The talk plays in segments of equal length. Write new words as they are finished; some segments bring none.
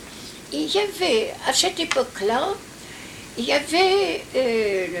il y avait, à cette époque-là, il y avait,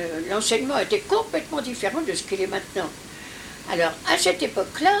 l'enseignement était complètement différent de ce qu'il est maintenant. Alors, à cette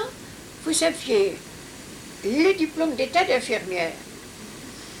époque-là, vous aviez le diplôme d'état d'infirmière,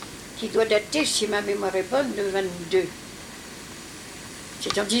 qui doit dater, si ma mémoire est bonne, de 22.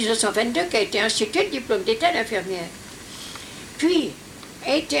 C'est en 1922 qu'a été institué le diplôme d'état d'infirmière. Puis,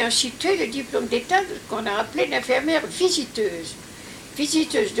 a été institué le diplôme d'état qu'on a appelé d'infirmière visiteuse.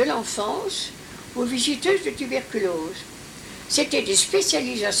 Visiteuse de l'enfance ou visiteuse de tuberculose. C'était des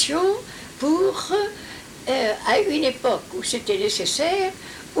spécialisations pour, à une époque où c'était nécessaire,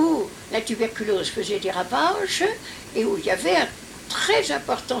 où la tuberculose faisait des ravages et où il y avait un très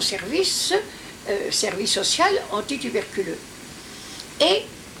important service social antituberculeux et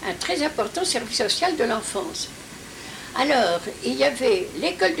un très important service social de l'enfance. Alors, il y avait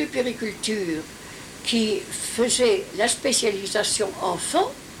l'école de puériculture qui faisait la spécialisation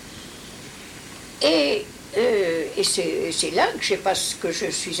enfant et c'est là que je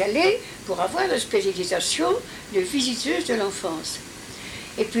suis allée pour avoir la spécialisation de visiteuse de l'enfance.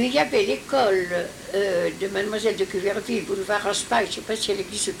 Et puis il y avait l'école de Mademoiselle de Cuverville, boulevard Raspail, je ne sais pas si elle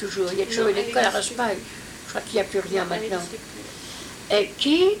existe toujours, il y a toujours une école à Raspail, je crois qu'il n'y a plus rien maintenant, et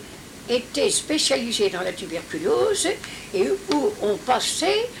qui était spécialisée dans la tuberculose et où on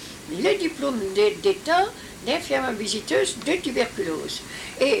passait le diplôme d'état d'infirmière visiteuse de tuberculose.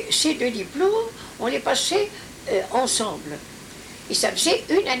 Et ces deux diplômes, on les passait ensemble. Et ça faisait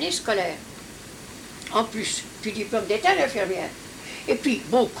une année scolaire, en plus du diplôme d'état d'infirmière. Et puis,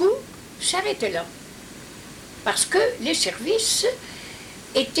 beaucoup s'arrêtaient là. Parce que les services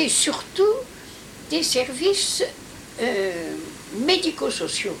étaient surtout des services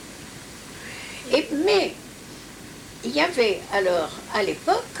médico-sociaux. Mais il y avait alors, à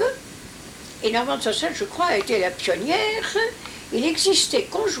l'époque, et Normande Sociale, je crois, a été la pionnière, il existait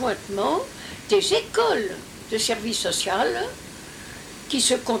conjointement des écoles de service social qui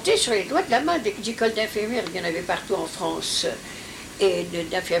se comptaient sur les doigts de la main. Des écoles d'infirmières, il y en avait partout en France. Et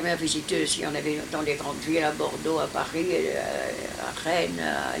d'infirmières visiteuses, il y en avait dans les grandes villes, à Bordeaux, à Paris, à Rennes,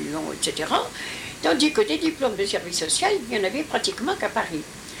 à Lyon, etc. Tandis que des diplômes de service social, il n'y en avait pratiquement qu'à Paris.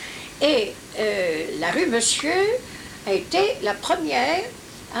 Et la rue Monsieur a été la première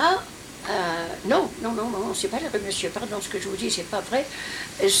à... non, c'est pas la rue Monsieur, pardon, ce que je vous dis, c'est pas vrai.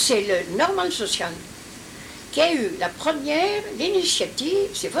 C'est le Normande Social qui a eu la première, l'initiative,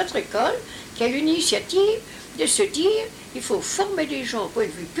 c'est votre école, qui a eu l'initiative de se dire il faut former des gens au point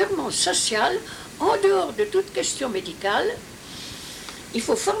de vue purement social, en dehors de toute question médicale. Il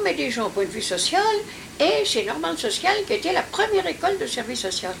faut former des gens au point de vue social, et c'est Normande Social qui était la première école de service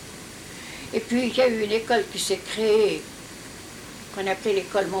social. Et puis il y a eu une école qui s'est créée, qu'on appelait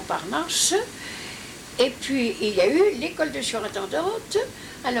l'école Montparnasse, et puis il y a eu l'école de surintendante,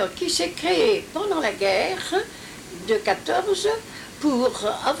 alors qui s'est créée pendant la guerre de 14 pour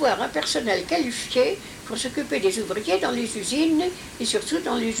avoir un personnel qualifié pour s'occuper des ouvriers dans les usines, et surtout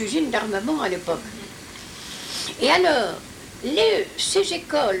dans les usines d'armement à l'époque. Et alors, ces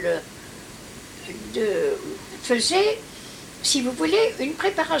écoles faisaient, si vous voulez, une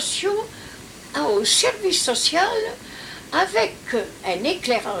préparation au service social avec un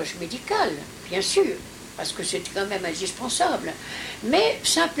éclairage médical, bien sûr, parce que c'était quand même indispensable, mais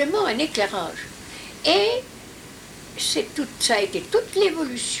simplement un éclairage. Et ça a été toute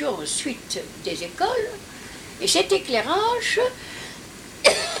l'évolution ensuite des écoles, et cet éclairage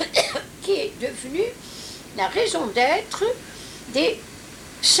qui est devenu la raison d'être des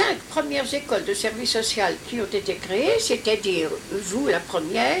 5 premières écoles de service social qui ont été créées, c'est-à-dire vous, la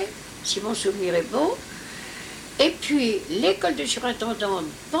première, si mon souvenir est bon, et puis l'école de surintendante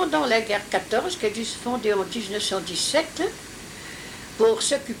pendant la guerre 14, qui a dû se fonder en 1917, pour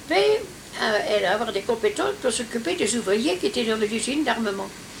s'occuper, avoir des compétences pour s'occuper des ouvriers qui étaient dans les usines d'armement.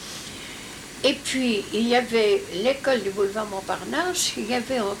 Et puis, il y avait l'école du boulevard Montparnasse, il y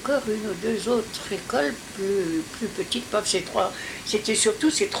avait encore une ou deux autres écoles plus petites, pas ces trois. C'était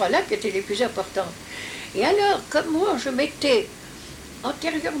surtout ces trois-là qui étaient les plus importantes. Et alors, comme moi, je m'étais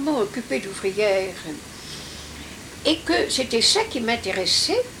antérieurement occupée d'ouvrières, et que c'était ça qui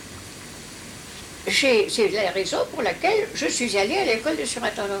m'intéressait, c'est la raison pour laquelle je suis allée à l'école de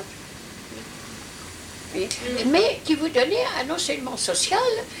surintendante. Mais qui vous donnait un enseignement social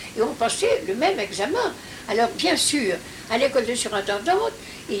et on passait le même examen. Alors bien sûr, à l'école de surintendante,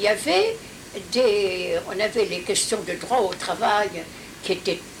 on avait les questions de droit au travail qui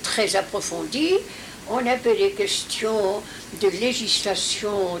étaient très approfondies, on avait les questions de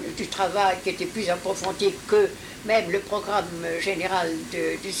législation du travail qui étaient plus approfondies que même le programme général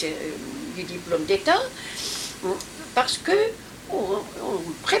du diplôme d'État, parce que on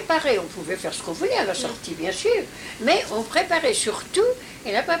préparait, on pouvait faire ce qu'on voulait à la sortie, bien sûr, mais on préparait surtout,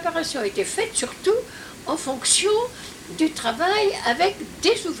 et la préparation était faite surtout en fonction du travail avec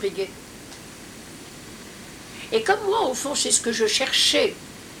des ouvriers. Et comme moi, au fond, c'est ce que je cherchais,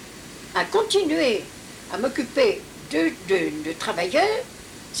 à continuer à m'occuper de travailleurs,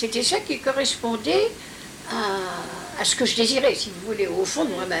 c'était ça qui correspondait à ce que je désirais, si vous voulez, au fond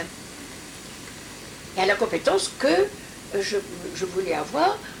de moi-même. Et à la compétence que je voulais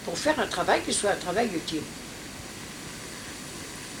avoir pour faire un travail qui soit un travail utile.